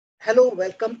Hello,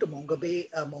 welcome to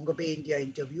Mongabay-India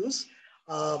interviews.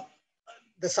 Uh,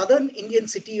 the southern Indian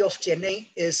city of Chennai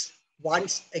is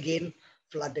once again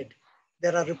flooded.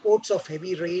 There are reports of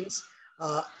heavy rains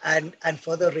and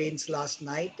further rains last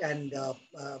night, and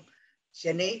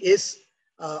Chennai is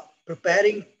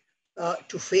preparing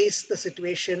to face the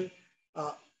situation,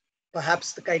 uh,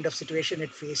 perhaps the kind of situation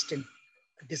it faced in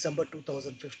December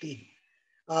 2015.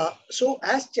 So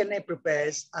as Chennai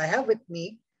prepares, I have with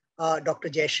me Dr.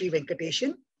 Jayshree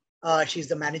Vencatesan. She's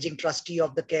the managing trustee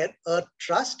of the Care Earth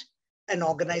Trust, an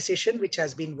organization which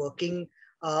has been working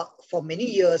for many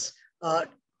years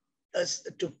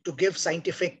to give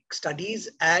scientific studies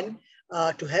and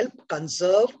to help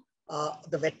conserve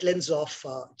the wetlands of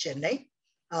Chennai.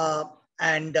 Uh,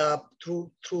 and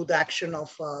through the action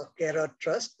of Care Earth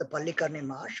Trust, the Pallikarne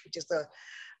Marsh, which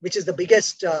is the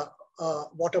biggest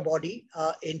water body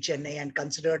in Chennai and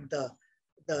considered the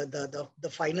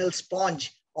final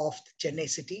sponge of Chennai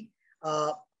city,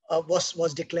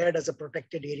 was declared as a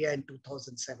protected area in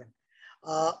 2007.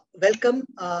 Welcome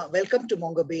to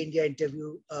Mongabay India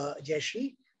interview,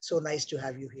 Jayshree. So nice to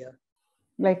have you here.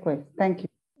 Likewise, thank you.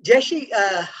 Jayshree,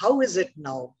 how is it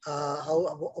now?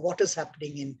 What is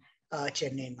happening in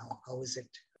Chennai now? How is it?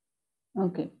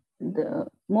 Okay, the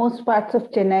most parts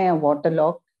of Chennai are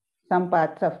waterlogged. Some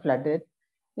parts are flooded.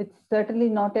 It's certainly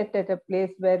not at a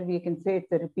place where we can say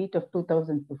it's a repeat of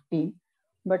 2015,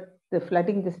 but the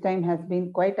flooding this time has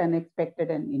been quite unexpected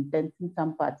and intense in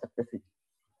some parts of the city.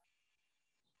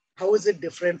 How is it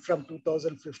different from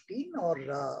 2015, or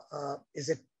is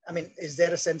it? I mean, is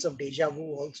there a sense of deja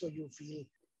vu also you feel?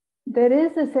 There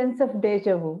is a sense of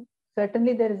deja vu.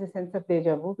 Certainly, there is a sense of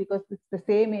deja vu because it's the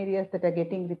same areas that are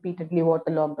getting repeatedly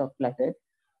waterlogged or flooded.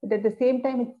 But at the same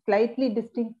time, it's slightly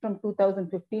distinct from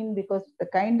 2015 because the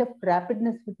kind of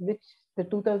rapidness with which the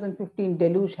 2015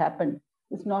 deluge happened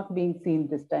is not being seen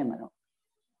this time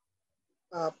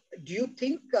around. Do you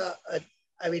think,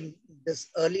 I mean, this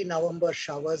early November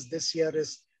showers this year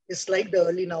is like the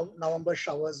early November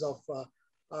showers of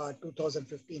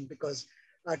 2015? Because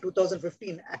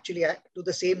 2015, actually, to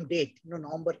the same date,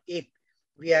 November 8th,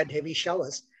 we had heavy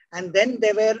showers. And then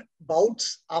there were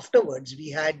bouts afterwards.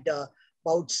 We had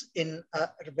bouts in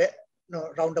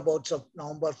roundabouts of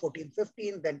November 14,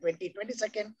 15, then 20,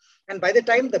 22nd. And by the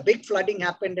time the big flooding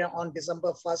happened on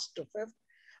December 1st to 5th,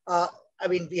 I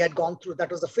mean, we had gone through,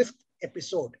 that was the 5th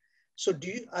episode. So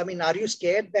are you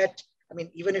scared that, I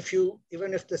mean, even if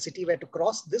the city were to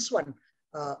cross this one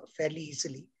fairly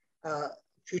easily,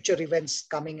 future events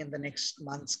coming in the next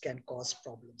months can cause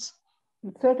problems?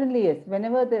 Certainly, yes.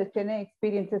 Whenever the Chennai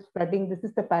experiences flooding, this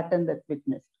is the pattern that's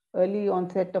witnessed. Early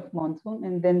onset of monsoon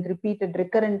and then repeated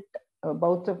recurrent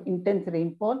bouts of intense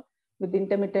rainfall with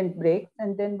intermittent breaks.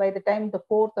 And then by the time the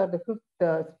 4th or the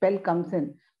 5th spell comes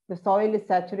in, the soil is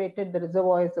saturated, the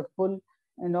reservoirs are full,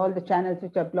 and all the channels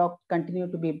which are blocked continue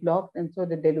to be blocked, and so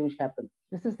the deluge happens.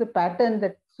 This is the pattern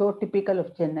that's so typical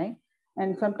of Chennai.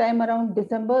 And sometime around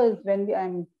December is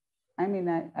when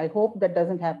I hope that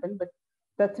doesn't happen, but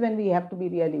that's when we have to be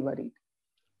really worried.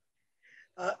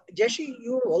 Jayshree,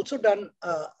 you've also done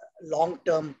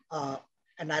long-term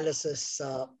analysis.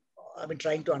 I mean,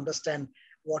 trying to understand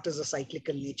what is the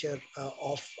cyclical nature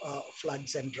of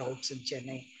floods and droughts in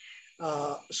Chennai.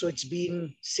 So it's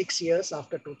been 6 years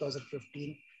after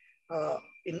 2015.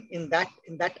 In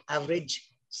that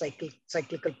average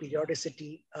cyclical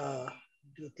periodicity,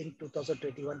 do you think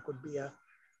 2021 could be a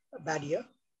bad year?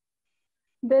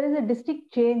 There is a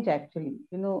distinct change actually.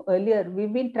 Earlier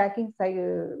we've been tracking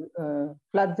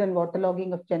floods and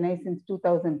waterlogging of Chennai since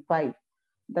 2005.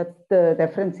 That's the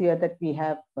reference year that we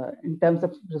have in terms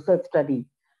of research studies.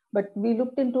 But we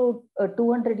looked into a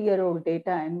 200-year-old data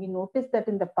and we noticed that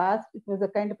in the past, it was a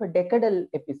kind of a decadal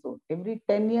episode. Every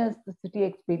 10 years, the city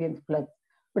experienced floods.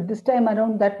 But this time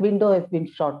around, that window has been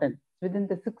shortened. Within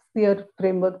the 6-year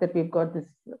framework that we've got this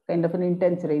kind of an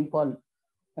intense rainfall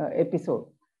episode.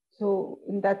 So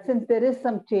in that sense, there is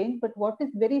some change. But what is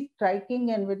very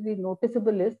striking and very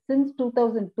noticeable is since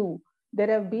 2002, there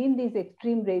have been these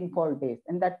extreme rainfall days,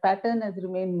 and that pattern has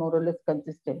remained more or less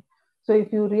consistent. So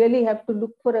if you really have to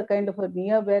look for a kind of a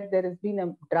year where there has been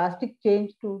a drastic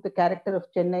change to the character of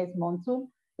Chennai's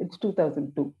monsoon, it's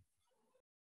 2002.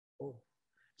 Oh.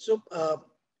 So,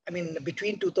 I mean,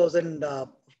 between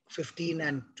 2015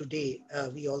 and today,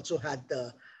 we also had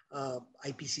the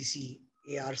IPCC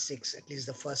AR6, at least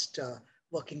the first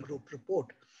working group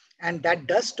report. And that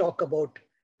does talk about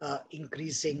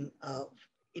increasing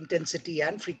intensity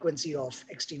and frequency of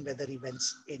extreme weather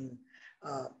events in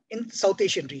South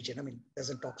Asian region. I mean,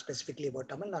 doesn't talk specifically about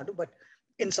Tamil Nadu, but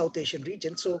in South Asian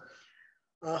region. So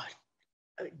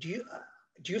do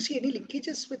Do you see any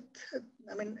linkages with,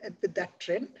 with that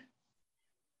trend?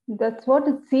 That's what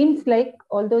it seems like,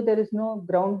 although there is no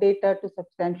ground data to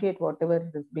substantiate whatever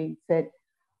is being said.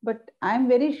 But I'm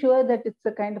very sure that it's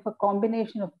a kind of a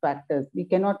combination of factors. We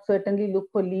cannot certainly look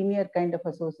for linear kind of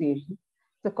association.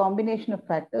 It's a combination of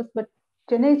factors, but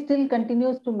Chennai still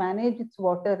continues to manage its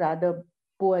water rather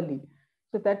poorly.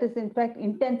 So that is in fact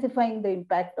intensifying the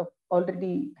impact of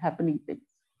already happening things.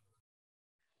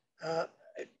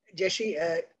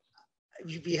 Jayshree,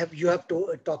 you have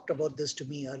talked about this to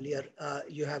me earlier.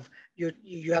 You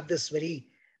have this very,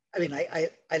 I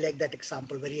like that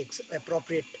example, very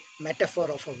appropriate metaphor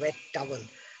of a wet towel.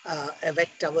 A wet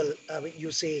towel,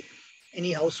 you say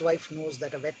any housewife knows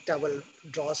that a wet towel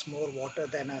draws more water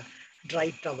than a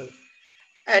dry towel.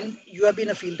 And you have been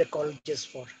a field ecologist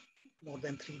for more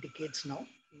than 3 decades now,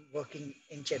 working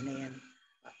in Chennai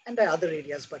and other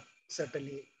areas, but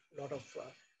certainly a lot of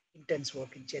intense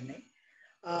work in Chennai.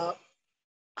 Uh,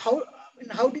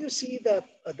 how do you see the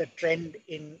trend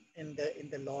in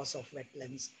the loss of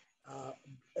wetlands, uh,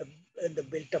 uh, in the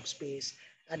built up space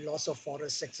and loss of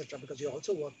forests, etc.? Because you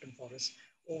also worked in forests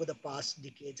over the past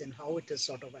decades, and how it is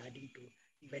sort of adding to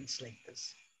events like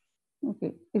this.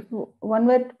 Okay, if one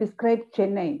were to describe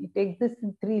Chennai, it exists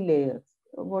in 3 layers.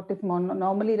 What is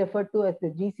normally referred to as the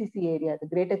GCC area, the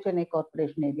Greater Chennai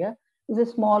Corporation area, is a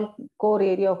small core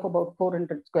area of about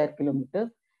 400 square kilometers.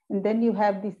 And then you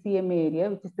have the CMA area,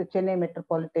 which is the Chennai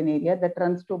metropolitan area, that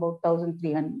runs to about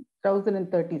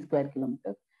 1,030 square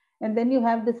kilometers. And then you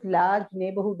have this large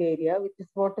neighborhood area, which is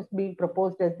what is being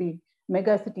proposed as the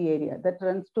megacity area, that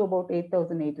runs to about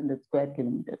 8,800 square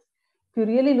kilometers. If you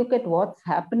really look at what's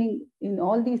happening in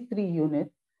all these 3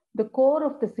 units, the core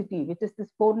of the city, which is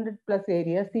this 400 plus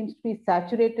area, seems to be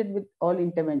saturated with all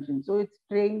interventions. So it's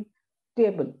staying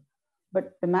stable.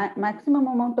 But the maximum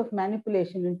amount of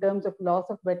manipulation in terms of loss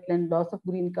of wetland, loss of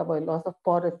green cover, loss of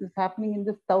forest is happening in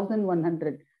this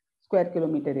 1,100 square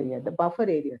kilometer area, the buffer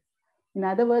areas. In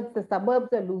other words, the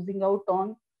suburbs are losing out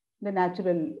on the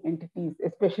natural entities,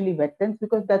 especially wetlands,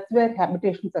 because that's where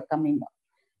habitations are coming up.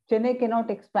 Chennai cannot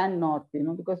expand north,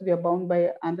 because we are bound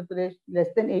by Andhra Pradesh less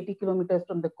than 80 kilometers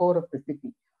from the core of the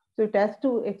city. So it has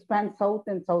to expand south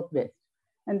and southwest.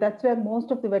 And that's where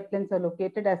most of the wetlands are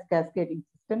located as cascading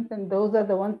systems. And those are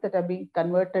the ones that are being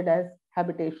converted as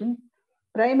habitations,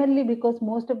 primarily because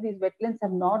most of these wetlands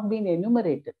have not been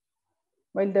enumerated.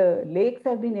 While the lakes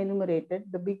have been enumerated,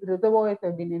 the big reservoirs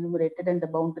have been enumerated and the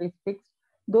boundaries fixed.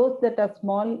 Those that are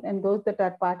small and those that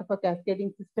are part of a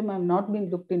cascading system have not been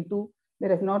looked into. There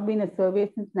has not been a survey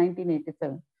since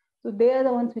 1987. So they are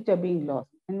the ones which are being lost.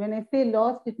 And when I say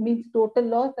lost, it means total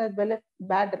loss as well as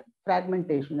bad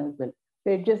fragmentation as well.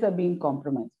 The edges are being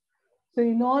compromised. So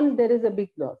in all, there is a big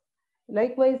loss.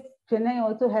 Likewise, Chennai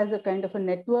also has a kind of a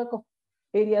network of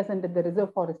areas under the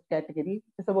reserve forest category.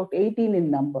 It's about 18 in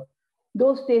number.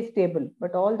 Those stay stable,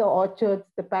 but all the orchards,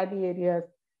 the paddy areas,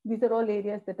 these are all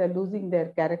areas that are losing their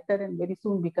character and very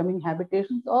soon becoming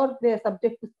habitations, or they are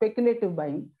subject to speculative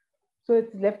buying. So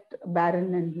it's left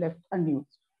barren and left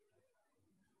unused.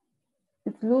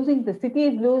 It's losing, the city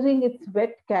is losing its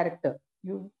wet character.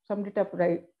 You summed it up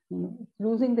right. It's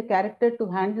losing the character to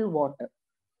handle water.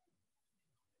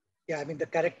 Yeah, the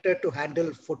character to handle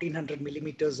 1,400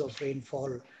 millimeters of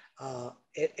rainfall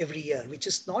every year, which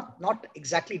is not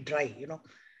exactly dry,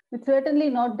 It's certainly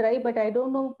not dry, but I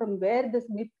don't know from where this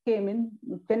myth came in.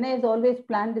 Chennai has always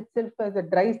planned itself as a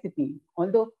dry city,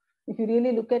 although if you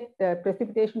really look at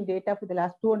precipitation data for the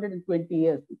last 220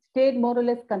 years, it stayed more or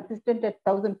less consistent at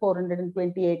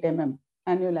 1,428 mm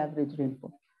annual average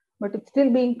rainfall. But it's still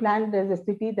being planned as a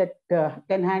city that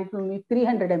can handle only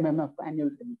 300 mm of annual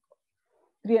rainfall,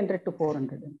 300 to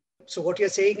 400 mm. So what you're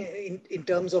saying in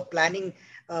terms of planning,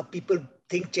 people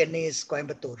think Chennai is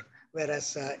Coimbatore,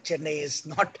 whereas Chennai is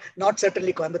not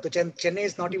certainly Coimbatore. Chennai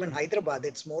is not even Hyderabad.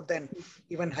 It's more than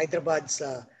even Hyderabad's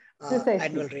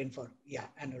annual rainfall. Yeah,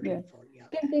 annual rainfall. Yeah.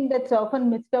 The second thing that's often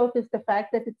missed out is the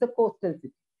fact that it's a coastal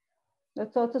city.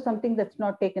 That's also something that's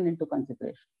not taken into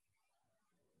consideration.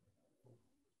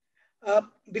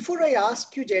 Before I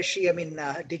ask you,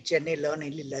 Jayshree, did Chennai learn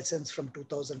any lessons from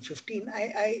 2015?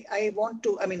 I want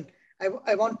to,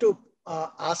 I want to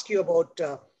ask you about,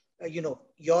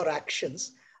 your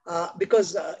actions,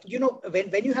 because,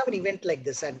 when you have an event like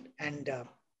this, and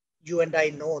you and I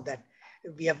know that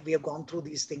we have gone through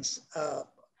these things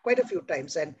quite a few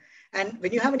times, and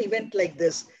when you have an event like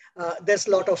this, there's a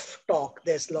lot of talk,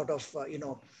 there's a lot of,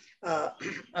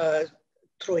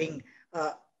 throwing,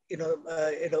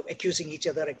 accusing each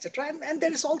other, etc. And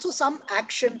there is also some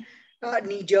action,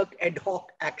 knee-jerk, ad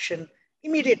hoc action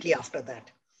immediately after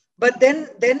that. But then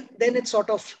it sort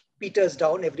of peters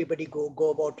down. Everybody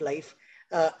go about life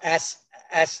as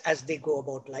they go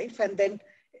about life, and then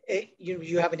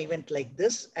you have an event like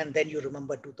this, and then you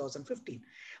remember 2015.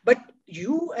 But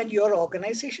you and your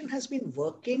organization has been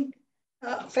working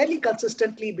fairly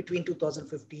consistently between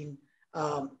 2015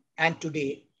 and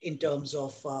today in terms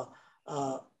of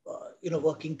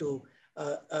working to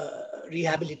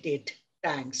rehabilitate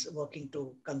tanks, working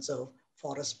to conserve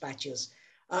forest patches.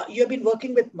 You have been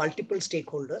working with multiple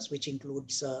stakeholders, which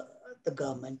includes the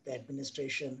government, the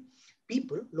administration,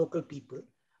 people, local people,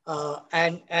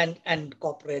 and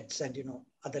corporates, and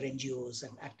other NGOs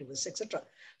and activists, etc.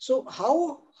 So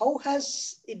how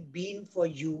has it been for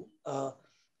you uh,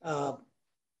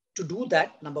 to do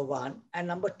that? Number one, and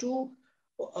number two,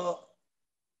 uh,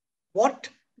 what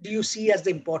do you see as the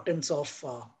importance of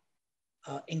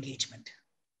engagement?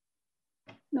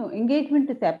 No, engagement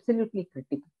is absolutely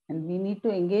critical. And we need to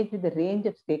engage with the range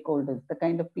of stakeholders, the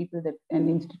kind of people that and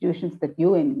institutions that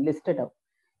you listed out.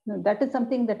 No, that is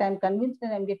something that I'm convinced,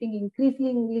 and I'm getting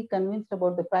increasingly convinced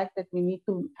about the fact that we need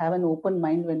to have an open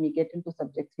mind when we get into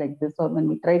subjects like this, or when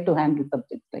we try to handle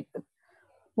subjects like this.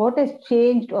 What has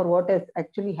changed, or what has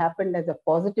actually happened as a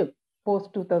positive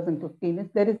post 2015, is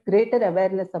there is greater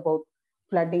awareness about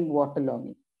flooding,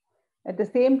 waterlogging. At the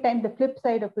same time, the flip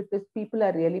side of it is people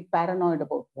are really paranoid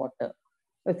about water.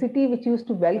 A city which used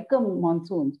to welcome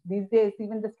monsoons, these days,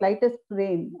 even the slightest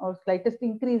rain or slightest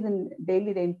increase in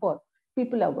daily rainfall,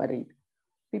 people are worried.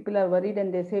 People are worried,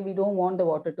 and they say, we don't want the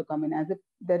water to come in, as if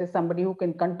there is somebody who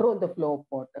can control the flow of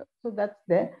water. So that's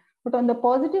there. But on the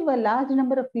positive, a large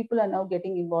number of people are now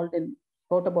getting involved in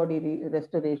water body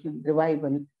restoration,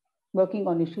 revival, working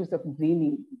on issues of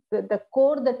greening. The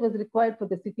core that was required for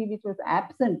the city, which was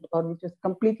absent or which was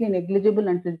completely negligible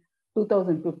until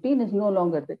 2015, is no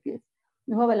longer the case.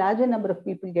 You have a larger number of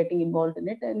people getting involved in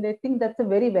it, and I think that's a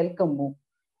very welcome move.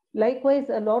 Likewise,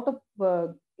 a lot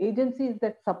of agencies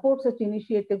that support such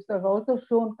initiatives have also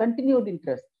shown continued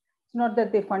interest. It's not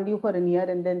that they fund you for a year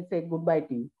and then say goodbye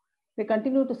to you. They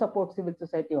continue to support civil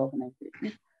society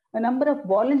organizations. A number of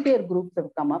volunteer groups have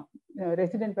come up,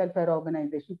 resident welfare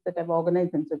organizations that have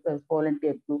organized themselves as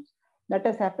volunteer groups. That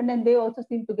has happened, and they also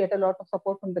seem to get a lot of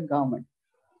support from the government.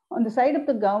 On the side of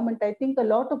the government, I think a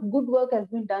lot of good work has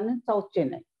been done in South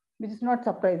Chennai, which is not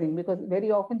surprising, because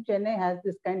very often Chennai has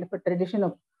this kind of a tradition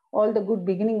of all the good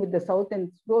beginning with the South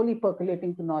and slowly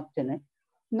percolating to North Chennai.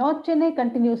 North Chennai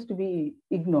continues to be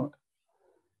ignored.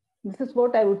 This is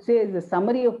what I would say is the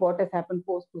summary of what has happened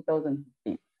post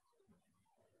 2015.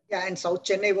 Yeah, and South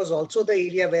Chennai was also the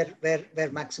area where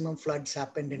maximum floods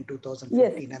happened in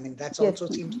 2015. Yes. I mean, that's also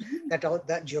seems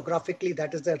that geographically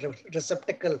that is the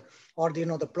receptacle, or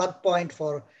the plug point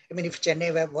for. I mean, if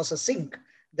Chennai was a sink,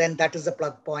 then that is the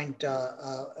plug point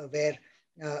where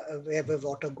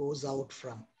water goes out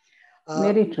from.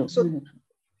 Very true. So, very true.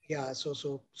 Yeah,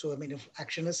 so I mean, if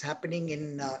action is happening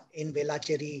in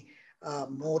Velachery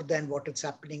more than what is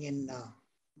happening in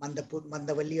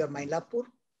Mandavalli or Mylapore,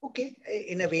 okay,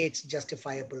 in a way it's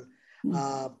justifiable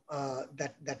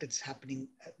that it's happening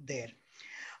there.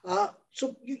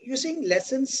 So you're saying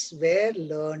lessons were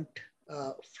learned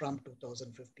from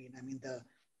 2015. I mean,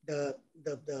 the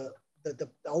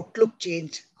outlook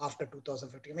changed after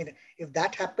 2015. I mean, if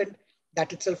that happened,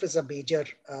 that itself is a major.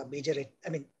 I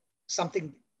mean,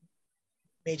 something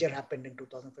major happened in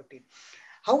 2015.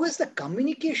 How has the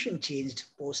communication changed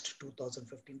post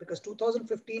 2015? Because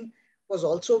 2015 was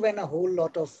also when a whole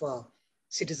lot of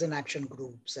citizen action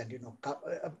groups and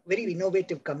very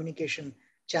innovative communication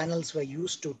channels were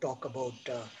used to talk about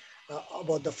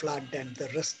the flood and the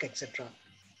risk, etc.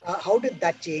 How did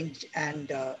that change, and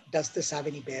does this have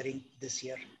any bearing this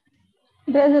year?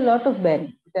 There's a lot of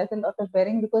bearing. There's a lot of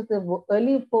bearing because the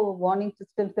early warning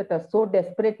systems that are so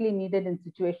desperately needed in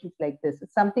situations like this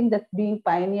is something that's being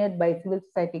pioneered by civil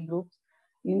society groups,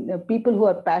 people who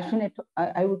are passionate.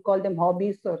 I would call them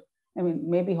hobbyists, or I mean,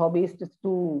 maybe hobbyist is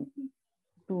too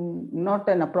not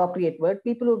an appropriate word.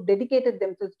 People who've dedicated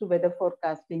themselves to weather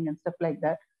forecasting and stuff like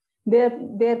that.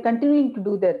 They're continuing to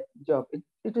do their job.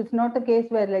 It is not a case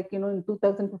where, like, in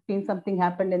 2015 something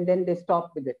happened and then they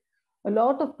stopped with it. A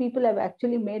lot of people have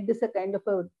actually made this a kind of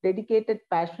a dedicated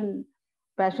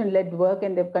passion-led work,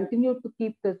 and they've continued to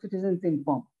keep the citizens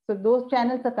informed. So those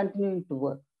channels are continuing to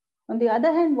work. On the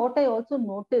other hand, what I also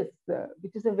noticed,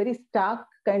 which is a very stark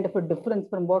kind of a difference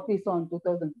from what we saw in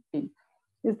 2015,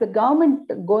 is the government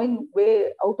going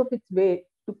way out of its way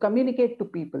to communicate to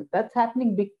people. That's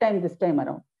happening big time this time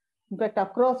around. In fact,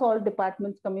 across all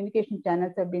departments, communication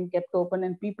channels have been kept open,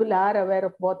 and people are aware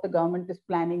of what the government is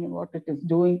planning and what it is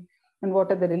doing and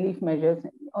what are the relief measures.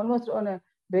 Almost on a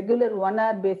regular 1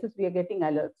 hour basis, we are getting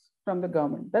alerts. from the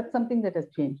government. That's something that has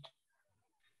changed.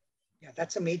 Yeah,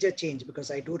 that's a major change, because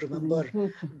I do remember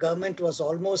government was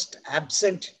almost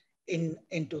absent in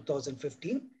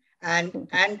 2015,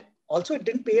 and also it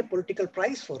didn't pay a political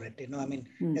price for it. I mean,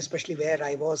 especially where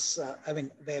I was,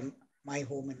 where my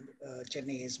home in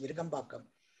Chennai is Virugambakam.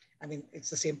 I mean, it's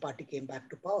the same party came back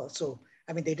to power. So,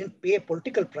 I mean, they didn't pay a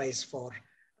political price for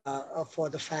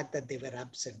the fact that they were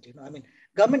absent. I mean,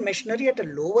 government machinery at a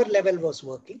lower level was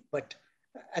working, but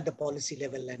at the policy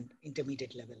level and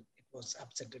intermediate level, it was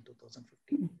absent in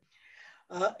 2015.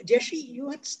 Jayshree, you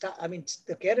had I mean,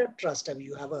 the Carer Trust. I mean,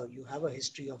 you have a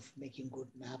history of making good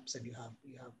maps, and you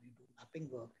do mapping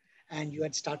work, and you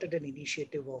had started an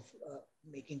initiative of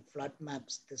making flood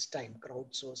maps this time,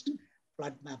 crowdsourced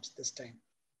flood maps this time.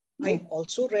 I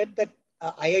also read that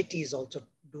IIT is also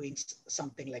doing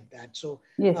something like that. So,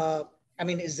 I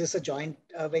mean, is this a joint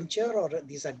venture, or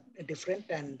these are different?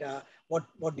 And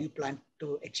what do you plan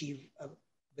to achieve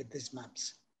with these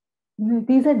maps?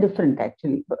 These are different,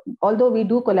 actually. Although we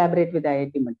do collaborate with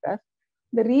IIT Madras,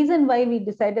 the reason why we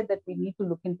decided that we need to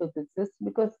look into this is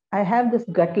because I have this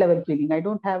gut level feeling. I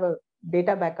don't have a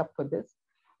data backup for this.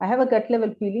 I have a gut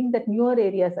level feeling that newer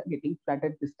areas are getting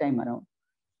flooded this time around,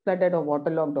 flooded or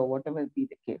waterlogged or whatever be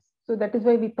the case. So that is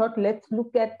why we thought, let's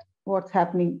look at what's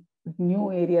happening with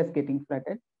new areas getting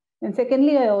flooded. And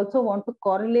secondly, I also want to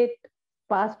correlate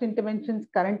past interventions,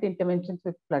 current interventions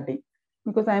with flooding,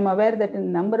 because I'm aware that in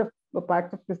a number of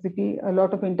parts of the city, a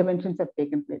lot of interventions have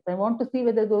taken place. I want to see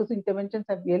whether those interventions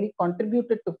have really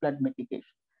contributed to flood mitigation.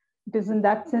 It is in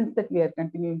that sense that we are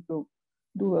continuing to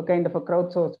do a kind of a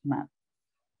crowdsourced map.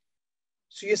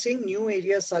 So you're saying new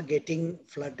areas are getting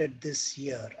flooded this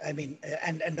year. I mean,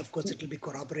 and of course, it will be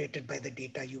corroborated by the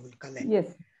data you will collect.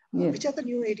 Yes. Yes. Which are the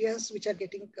new areas which are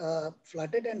getting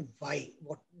flooded, and why?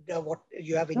 What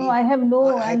you have any? No, I have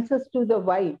no answers to the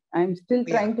why. I'm still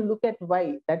trying to look at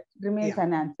why. That remains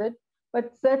unanswered.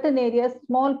 But certain areas,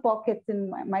 small pockets in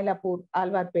Mylapore,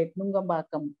 Alwarpet,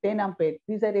 Nungambakam, Tenampet,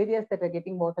 these are areas that are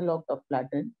getting waterlogged or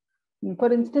flooded.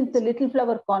 For instance, the Little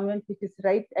Flower Convent, which is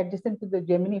right adjacent to the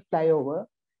Gemini flyover,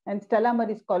 and Stella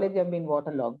Maris College have been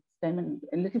waterlogged. I mean,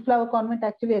 Little Flower Convent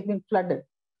actually has been flooded.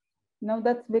 Now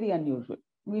that's very unusual.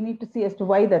 We need to see as to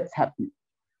why that's happening.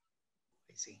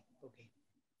 I see. Okay.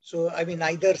 So, I mean,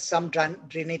 either some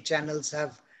drainage channels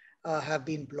have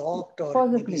been blocked, or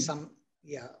maybe some,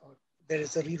 or there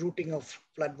is a rerouting of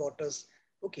flood waters.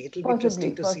 Okay, it will be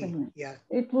interesting to see. Yeah,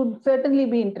 it would certainly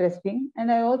be interesting.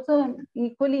 And I also am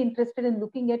equally interested in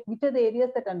looking at which are the areas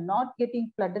that are not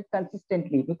getting flooded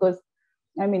consistently, because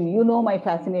I mean, my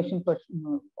fascination for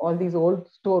all these old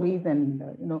stories and,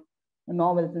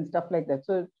 novels and stuff like that.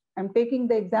 So I'm taking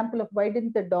the example of why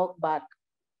didn't the dog bark,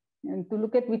 and to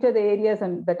look at which are the areas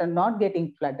that are not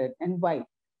getting flooded and why.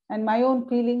 And my own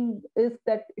feeling is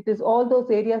that it is all those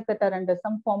areas that are under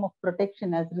some form of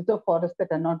protection as reserve forests that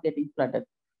are not getting flooded.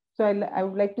 So I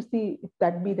would like to see if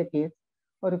that be the case,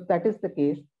 or if that is the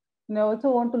case. And I also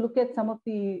want to look at some of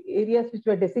the areas which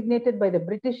were designated by the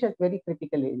British as very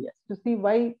critical areas to see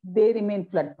why they remain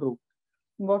flood proof.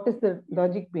 What is the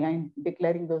logic behind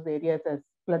declaring those areas as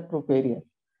flood proof areas?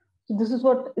 So this is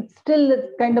what it's still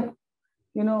kind of,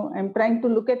 I'm trying to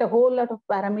look at a whole lot of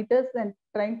parameters and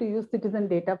trying to use citizen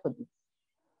data for this.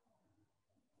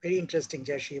 Very interesting,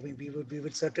 Jayshree. I mean, we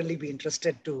would certainly be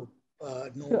interested to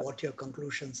know what your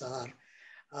conclusions are.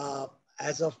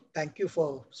 Thank you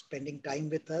for spending time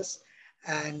with us.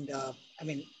 And I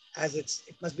mean, as it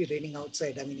must be raining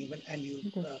outside. I mean,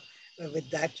 with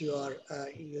that,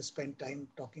 you spend time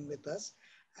talking with us,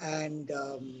 and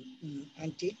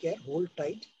take care. Hold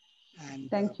tight.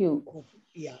 And thank you.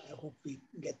 I hope we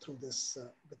get through this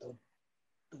without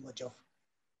too much of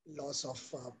loss of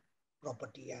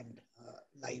property and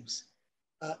lives.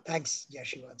 Thanks,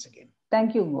 Jayshree, once again.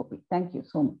 Thank you, Gopi. Thank you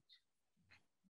so much.